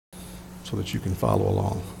so that you can follow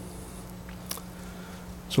along.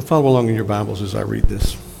 So follow along in your Bibles as I read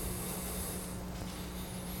this.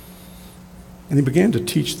 And he began to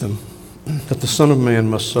teach them that the Son of Man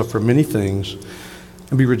must suffer many things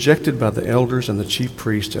and be rejected by the elders and the chief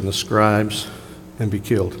priests and the scribes and be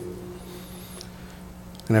killed.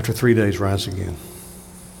 And after 3 days rise again.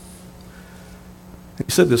 He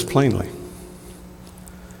said this plainly.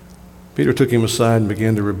 Peter took him aside and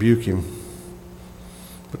began to rebuke him.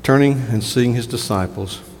 But turning and seeing his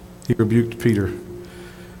disciples, he rebuked Peter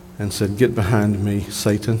and said, "Get behind me,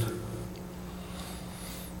 Satan,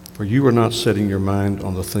 for you are not setting your mind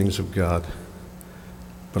on the things of God,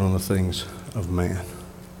 but on the things of man."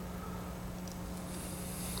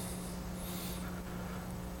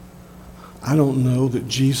 I don't know that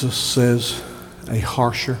Jesus says a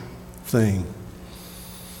harsher thing.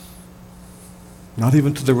 Not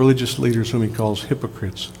even to the religious leaders whom he calls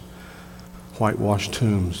hypocrites, whitewashed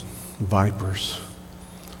tombs, vipers.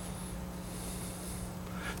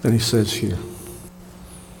 Then he says here,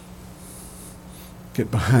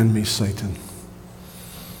 "Get behind me, Satan."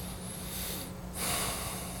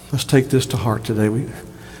 Let's take this to heart today.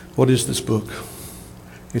 What is this book?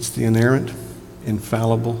 It's the inerrant,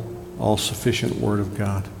 infallible, all-sufficient Word of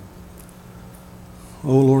God.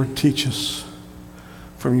 Oh Lord, teach us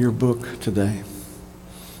from your book today.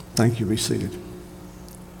 Thank you. Be seated.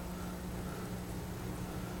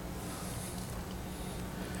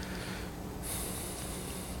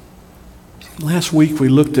 Last week we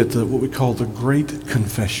looked at what we call the Great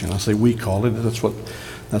Confession. I say we call it. That's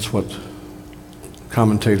what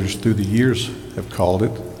commentators through the years have called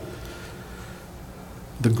it.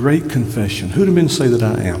 The Great Confession. Who do men say that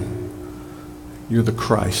I am? You're the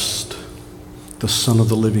Christ, the Son of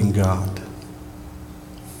the living God.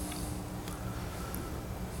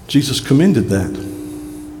 Jesus commended that.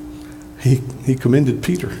 He commended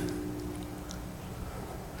Peter.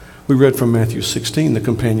 We read from Matthew 16, the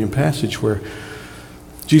companion passage, where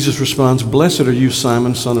Jesus responds, "Blessed are you,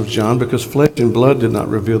 Simon, son of John, because flesh and blood did not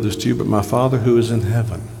reveal this to you, but my Father who is in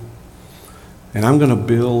heaven. And I'm going to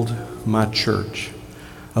build my church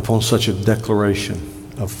upon such a declaration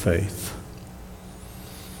of faith."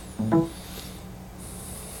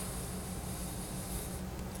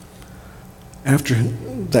 After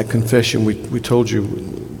that confession, we told you,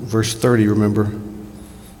 verse 30, remember,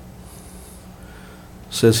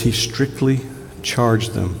 says he strictly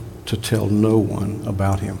charged them to tell no one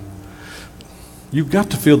about him. You've got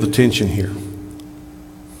to feel the tension here.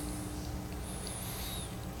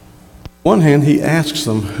 On one hand, he asks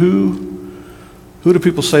them, who do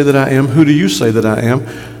people say that I am? Who do you say that I am?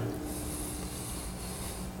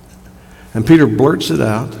 And Peter blurts it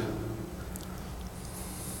out.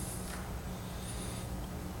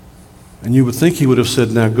 And you would think he would have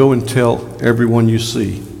said, "Now go and tell everyone you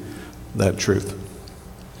see that truth."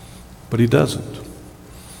 But he doesn't.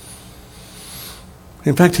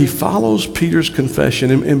 In fact, he follows Peter's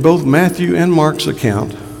confession in both Matthew and Mark's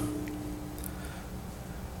account,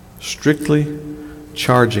 strictly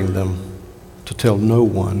charging them to tell no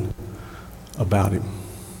one about him.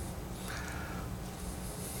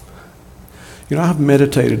 You know, I've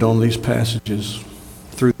meditated on these passages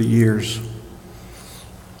through the years.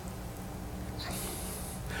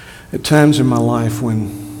 At times in my life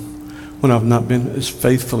when I've not been as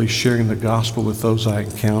faithfully sharing the gospel with those I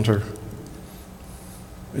encounter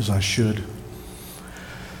as I should.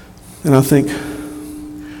 And I think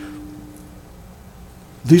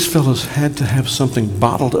these fellows had to have something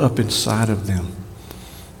bottled up inside of them.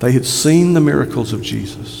 They had seen the miracles of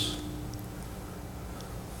Jesus.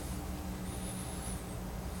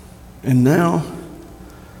 And now,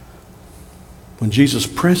 when Jesus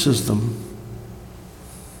presses them,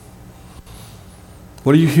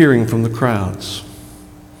 what are you hearing from the crowds?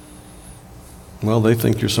 Well, they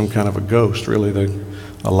think you're some kind of a ghost, really. They're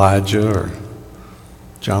Elijah or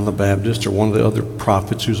John the Baptist or one of the other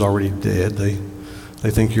prophets who's already dead. They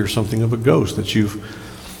think you're something of a ghost, that you've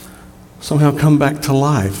somehow come back to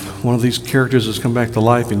life. One of these characters has come back to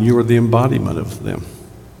life and you are the embodiment of them.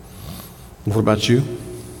 What about you?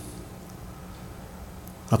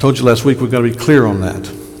 I told you last week we've got to be clear on that.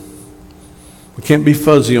 We can't be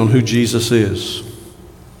fuzzy on who Jesus is.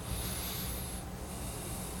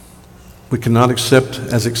 We cannot accept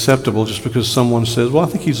as acceptable just because someone says, "Well, I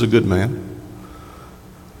think he's a good man."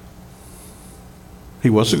 He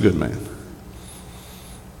was a good man.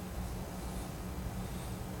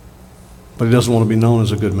 But he doesn't want to be known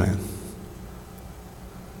as a good man.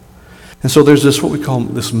 And so there's this, what we call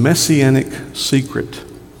this messianic secret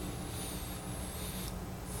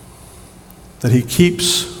that he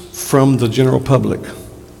keeps from the general public.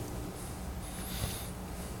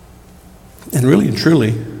 And really and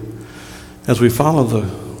truly, as we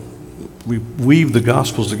we weave the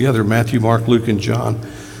Gospels together, Matthew, Mark, Luke, and John,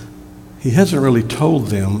 he hasn't really told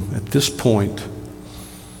them at this point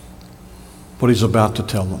what he's about to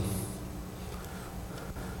tell them.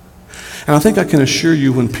 And I think I can assure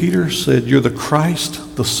you, when Peter said, "You're the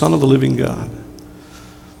Christ, the Son of the living God,"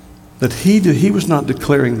 that he was not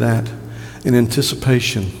declaring that in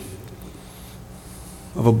anticipation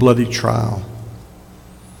of a bloody trial,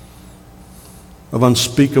 of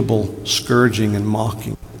unspeakable scourging and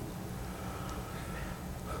mocking,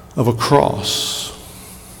 of a cross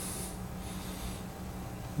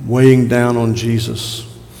weighing down on Jesus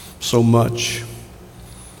so much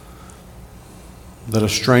that a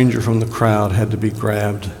stranger from the crowd had to be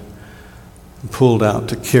grabbed and pulled out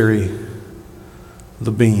to carry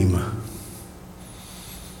the beam.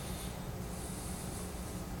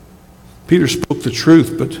 Peter spoke the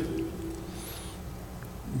truth, but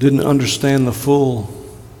didn't understand the full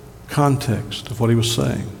context of what he was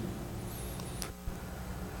saying.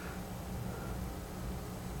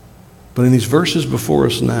 But in these verses before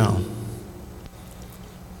us now,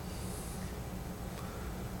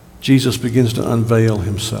 Jesus begins to unveil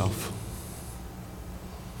himself.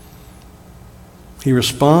 He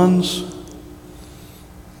responds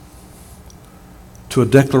to a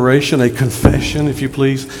declaration, a confession, if you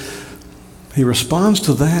please. He responds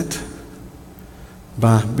to that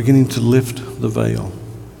by beginning to lift the veil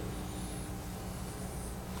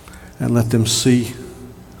and let them see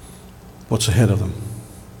what's ahead of them.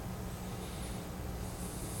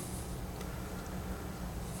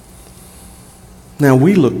 Now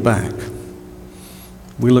we look back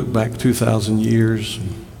 2,000 years.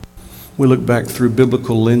 We look back through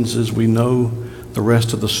biblical lenses. We know the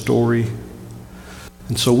rest of the story.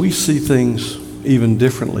 And so we see things even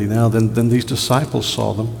differently now than these disciples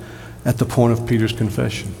saw them at the point of Peter's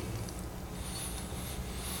confession.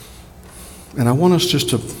 And I want us just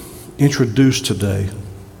to introduce today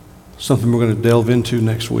something we're going to delve into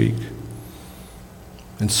next week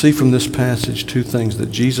and see from this passage two things: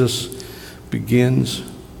 that Jesus begins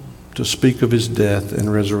to speak of his death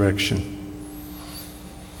and resurrection,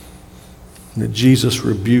 and that Jesus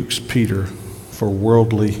rebukes Peter for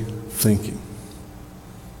worldly thinking.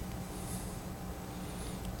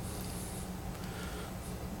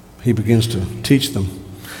 He begins to teach them.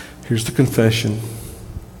 Here's the confession.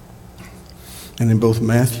 And in both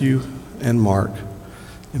Matthew and Mark,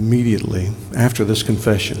 immediately after this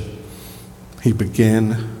confession, he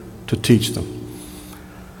began to teach them.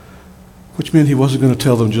 Which meant he wasn't going to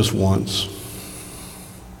tell them just once.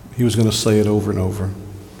 He was going to say it over and over.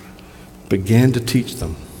 Began to teach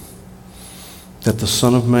them that the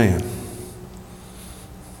Son of Man,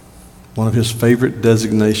 one of his favorite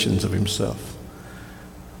designations of himself,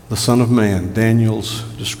 the Son of Man, Daniel's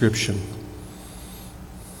description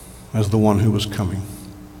as the one who was coming.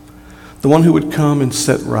 The one who would come and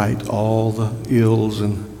set right all the ills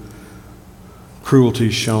and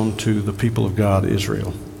cruelties shown to the people of God,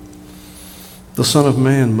 Israel. The Son of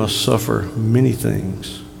Man must suffer many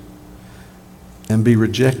things and be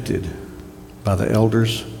rejected by the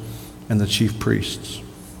elders and the chief priests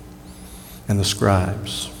and the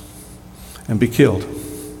scribes and be killed.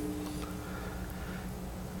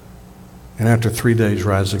 And after 3 days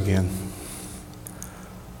rise again.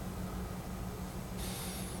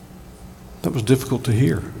 That was difficult to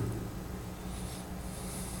hear.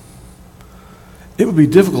 It would be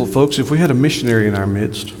difficult, folks, if we had a missionary in our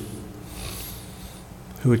midst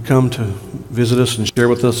who would come to visit us and share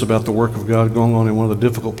with us about the work of God going on in one of the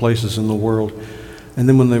difficult places in the world. And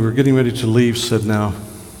then when they were getting ready to leave, said, "Now,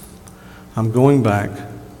 I'm going back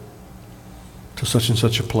to such and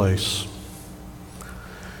such a place.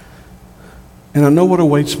 And I know what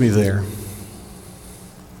awaits me there.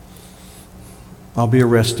 I'll be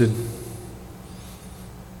arrested.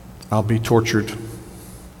 I'll be tortured.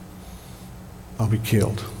 I'll be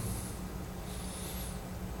killed."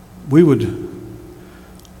 We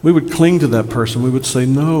would cling to that person. We would say,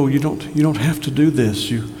 "No, you don't have to do this.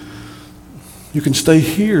 You can stay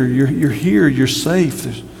here. You're here. You're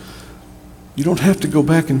safe. You don't have to go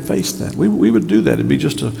back and face that." We would do that. It'd be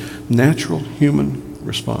just a natural human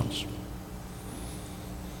response.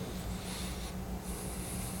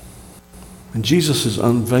 And Jesus is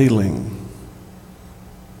unveiling.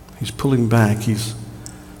 He's pulling back. He's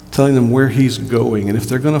telling them where he's going and if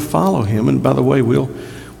they're going to follow him. And by the way,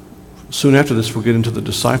 soon after this, we'll get into the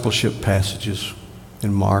discipleship passages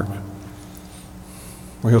in Mark,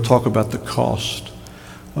 where he'll talk about the cost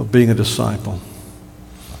of being a disciple.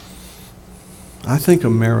 I think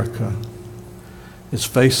America is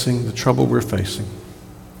facing the trouble we're facing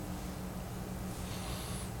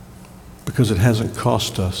because it hasn't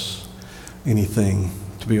cost us anything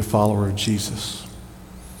to be a follower of Jesus.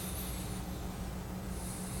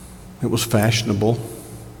 It was fashionable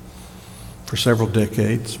for several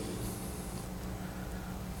decades.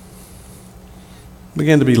 It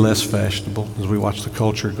began to be less fashionable as we watch the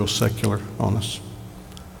culture go secular on us.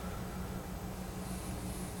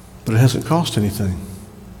 But it hasn't cost anything.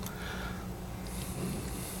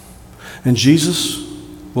 And Jesus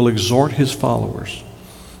will exhort his followers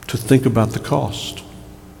to think about the cost.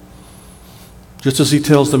 Just as he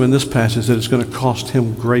tells them in this passage that it's going to cost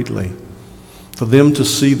him greatly for them to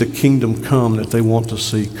see the kingdom come that they want to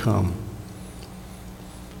see come.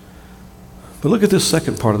 But look at this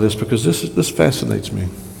second part of this, because this fascinates me.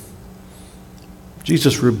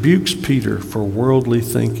 Jesus rebukes Peter for worldly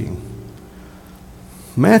thinking.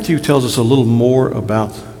 Matthew tells us a little more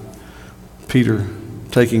about Peter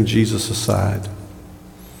taking Jesus aside.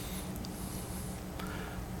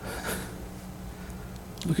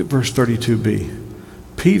 Look at verse 32b.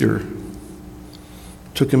 Peter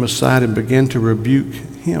took him aside and began to rebuke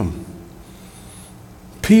him.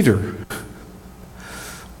 Peter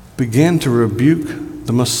began to rebuke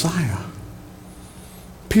the Messiah.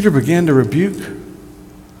 Peter began to rebuke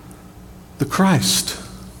the Christ.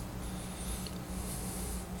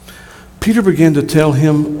 Peter began to tell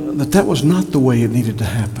him that that was not the way it needed to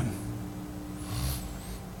happen.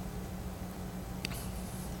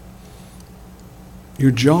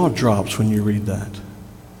 Your jaw drops when you read that.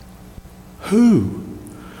 Who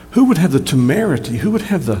would have the temerity, who would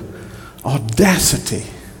have the audacity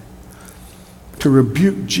to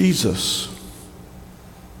rebuke Jesus?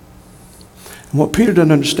 And what Peter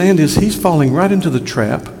doesn't understand is he's falling right into the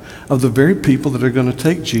trap of the very people that are going to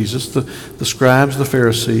take Jesus, the scribes, the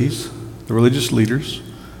Pharisees, the religious leaders,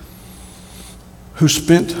 who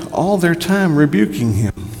spent all their time rebuking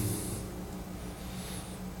him.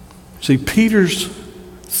 See, Peter's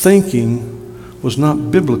thinking was not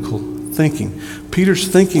biblical thinking. Peter's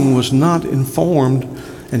thinking was not informed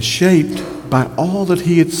and shaped by all that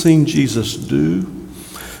he had seen Jesus do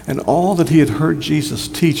and all that he had heard Jesus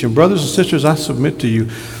teach. And brothers and sisters, I submit to you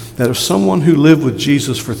that if someone who lived with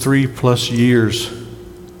Jesus for 3+ years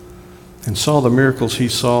and saw the miracles he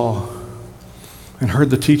saw and heard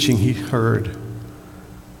the teaching he heard,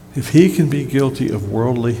 if he can be guilty of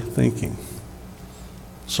worldly thinking,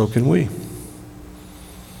 so can we.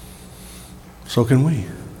 So can we.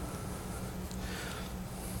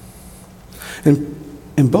 And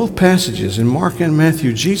in both passages, in Mark and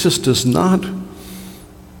Matthew, Jesus does not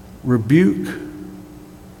rebuke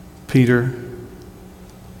Peter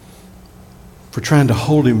for trying to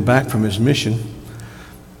hold him back from his mission.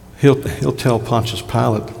 He'll tell Pontius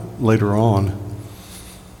Pilate later on,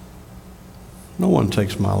 no one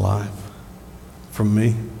takes my life from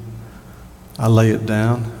me. I lay it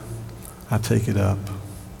down, I take it up.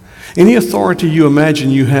 Any authority you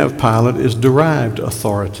imagine you have, Pilate, is derived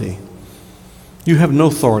authority. You have no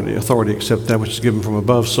authority except that which is given from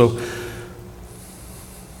above. So,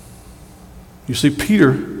 you see,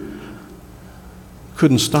 Peter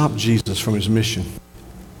couldn't stop Jesus from his mission.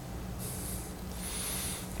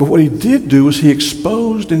 But what he did do was he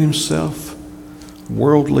exposed in himself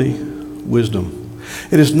worldly wisdom.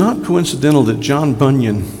 It is not coincidental that John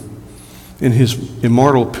Bunyan, in his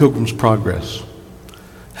immortal Pilgrim's Progress,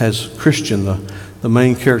 has Christian, the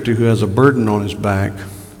main character who has a burden on his back,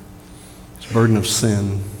 his burden of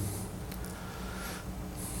sin,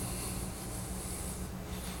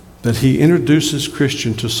 that he introduces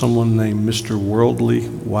Christian to someone named Mr. Worldly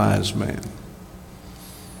Wise Man.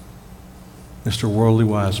 Mr. Worldly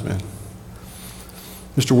Wise Man.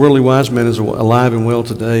 Mr. Worldly Wise Man is alive and well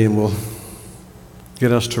today and will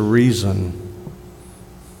get us to reason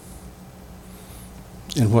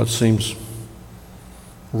in what seems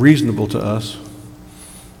reasonable to us,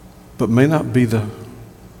 but may not be the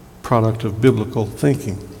product of biblical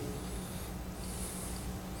thinking.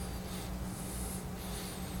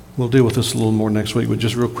 We'll deal with this a little more next week, but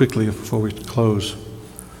just real quickly before we close.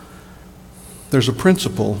 There's a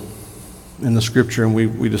principle in the scripture, and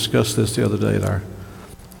we discussed this the other day at our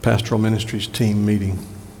pastoral ministries team meeting,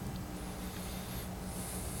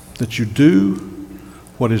 that you do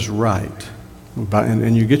what is right.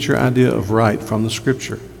 And you get your idea of right from the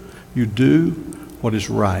scripture. You do what is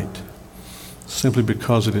right simply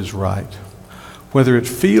because it is right. Whether it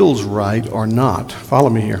feels right or not, follow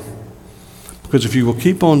me here. Because if you will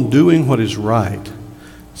keep on doing what is right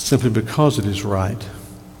simply because it is right,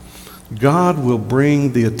 God will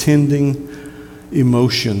bring the attending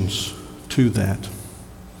emotions to that.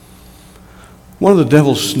 One of the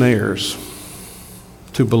devil's snares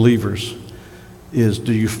to believers is,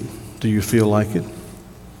 do you feel like it?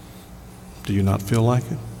 Do you not feel like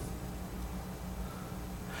it?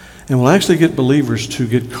 And we'll actually get believers to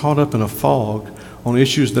get caught up in a fog on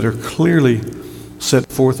issues that are clearly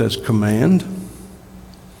set forth as command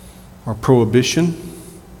or prohibition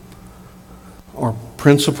or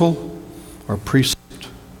principle or precept.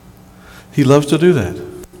 He loves to do that.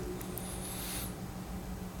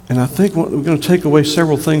 And I think we're going to take away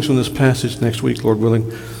several things from this passage next week, Lord willing.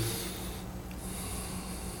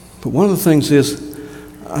 But one of the things is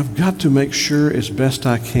I've got to make sure as best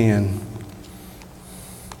I can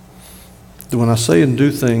that when I say and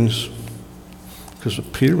do things, because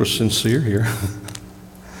Peter was sincere here,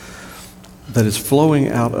 that it's flowing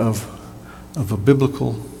out of a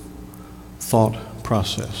biblical thought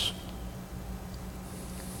process.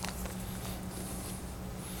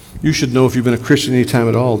 You should know, if you've been a Christian any time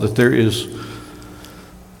at all, that there is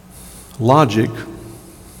logic,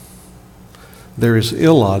 there is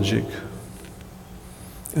illogic,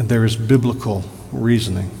 and there is biblical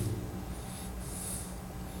reasoning.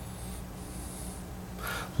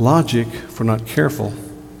 Logic, if we're not careful,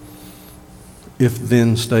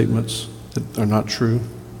 if-then statements that are not true,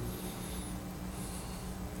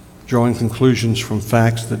 drawing conclusions from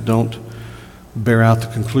facts that don't bear out the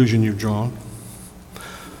conclusion you've drawn.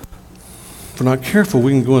 If we're not careful,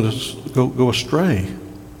 we can go astray.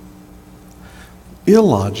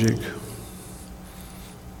 Illogic,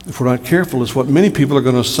 if we're not careful, is what many people are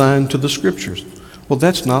going to assign to the Scriptures. Well,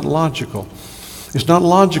 that's not logical. It's not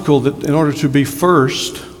logical that in order to be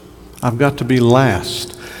first, I've got to be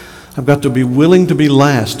last. I've got to be willing to be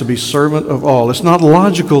last, to be servant of all. It's not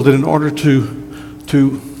logical that in order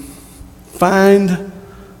to find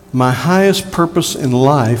my highest purpose in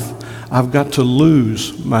life, I've got to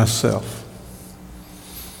lose myself.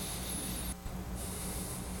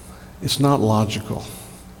 It's not logical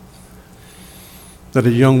that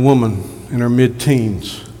a young woman in her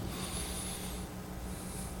mid-teens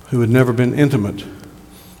who had never been intimate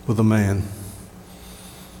with a man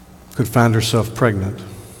could find herself pregnant.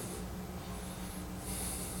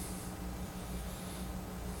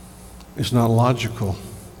 It's not logical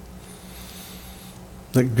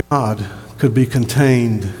that God could be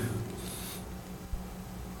contained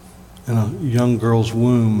in a young girl's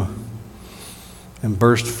womb and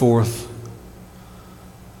burst forth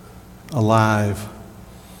alive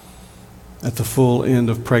at the full end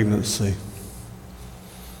of pregnancy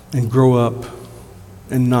and grow up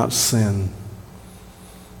and not sin,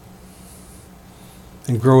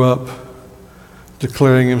 and grow up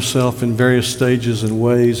declaring himself in various stages and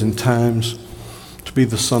ways and times to be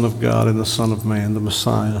the Son of God and the Son of Man, the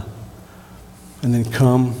Messiah, and then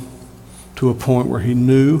come to a point where he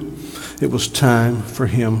knew it was time for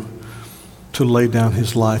him to lay down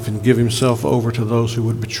his life and give himself over to those who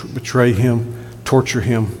would betray him, torture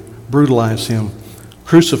him, brutalize him,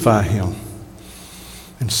 crucify him,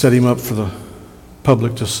 and set him up for the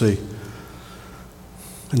public to see,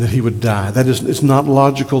 and that he would die. That is, it's not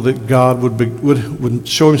logical that God would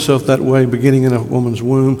show himself that way, beginning in a woman's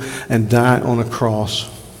womb, and die on a cross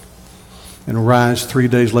and rise 3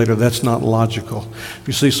 days later. That's not logical.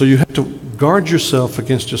 You see, so you have to guard yourself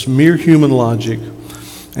against just mere human logic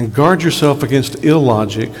and guard yourself against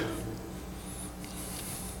illogic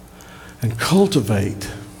and cultivate,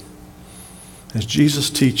 as Jesus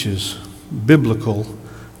teaches, biblical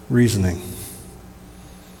reasoning.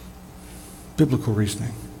 Biblical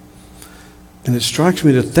reasoning. And it strikes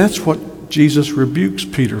me that that's what Jesus rebukes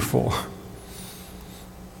Peter for.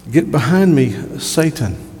 Get behind me,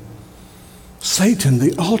 Satan. Satan,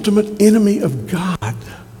 the ultimate enemy of God.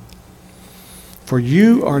 For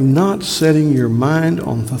you are not setting your mind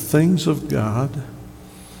on the things of God,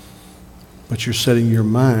 but you're setting your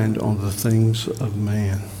mind on the things of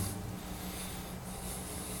man.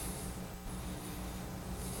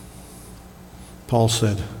 Paul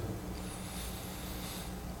said,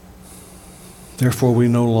 therefore we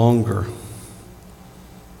no longer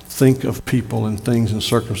think of people and things and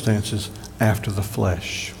circumstances after the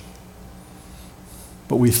flesh.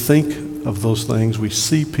 But we think of those things, we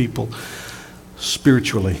see people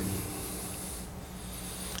spiritually.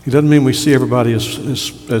 He doesn't mean we see everybody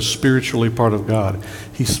as spiritually part of God.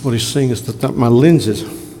 What he's saying is that my lenses,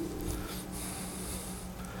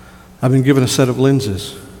 I've been given a set of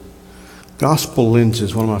lenses. Gospel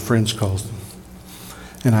lenses, one of my friends calls them.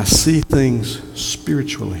 And I see things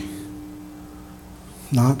spiritually,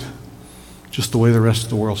 not just the way the rest of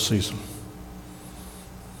the world sees them.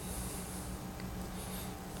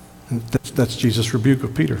 And that's Jesus' rebuke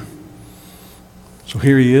of Peter. So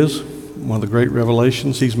here he is, one of the great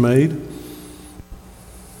revelations he's made,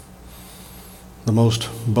 the most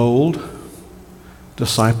bold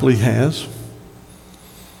disciple he has.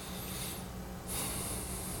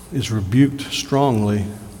 is rebuked strongly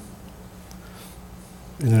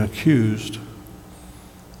and then accused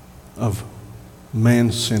of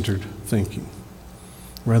man-centered thinking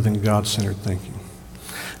rather than God-centered thinking.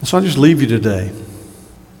 And so I just leave you today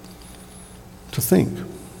to think,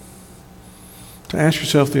 to ask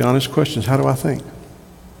yourself the honest questions. How do I think?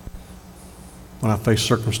 When I face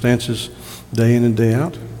circumstances day in and day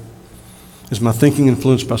out, is my thinking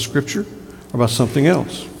influenced by Scripture or by something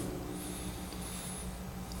else?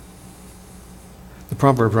 The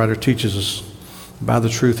proverb writer teaches us, buy the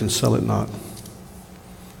truth and sell it not.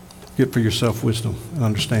 Get for yourself wisdom and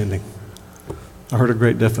understanding. I heard a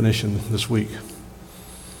great definition this week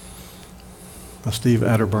by Steve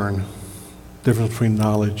Atterburn, difference between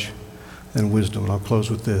knowledge and wisdom. And I'll close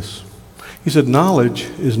with this. He said, knowledge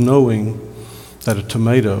is knowing that a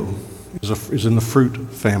tomato is in the fruit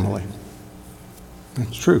family.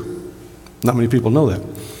 It's true. Not many people know that.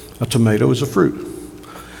 A tomato is a fruit.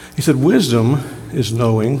 He said, wisdom is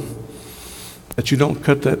knowing that you don't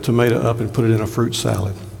cut that tomato up and put it in a fruit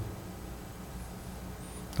salad.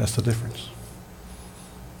 That's the difference.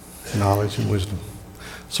 Knowledge and wisdom.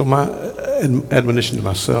 So my admonition to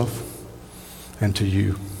myself and to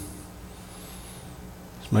you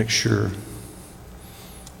is make sure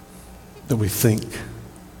that we think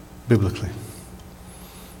biblically.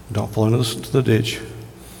 Don't fall into the ditch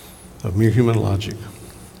of mere human logic.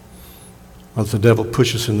 Or the devil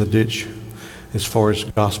pushes us in the ditch as far as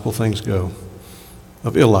gospel things go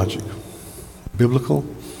of illogic. Biblical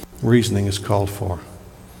reasoning is called for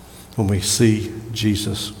when we see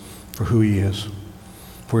Jesus for who he is,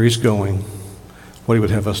 where he's going, what he would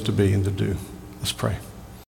have us to be and to do. Let's pray.